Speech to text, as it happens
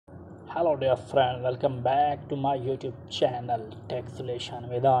Hello dear friend, welcome back to my YouTube channel Tech Solution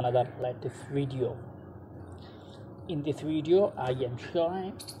with another latest video. In this video I am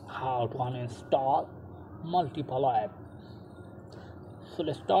showing how to uninstall multiple apps. So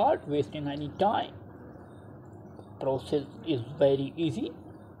let's start wasting any time. Process is very easy.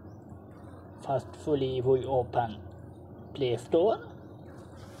 Firstly we open Play Store,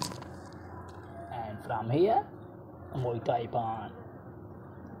 and from here we type on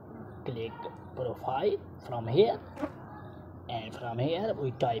click profile from here, and from here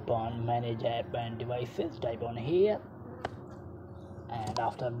we type on manage app and devices, type on here, and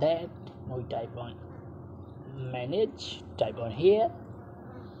after that we type on manage, type on here,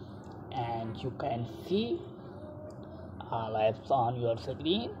 and you can see all apps on your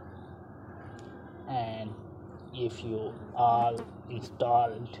screen. And if you all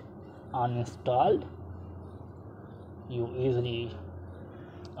uninstalled, you easily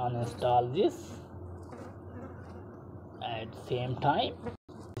uninstall this at same time.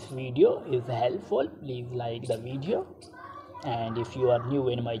 This video is helpful, please like the video, and if you are new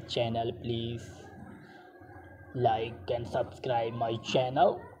in my channel, please like and subscribe my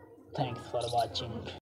channel. Thanks for watching.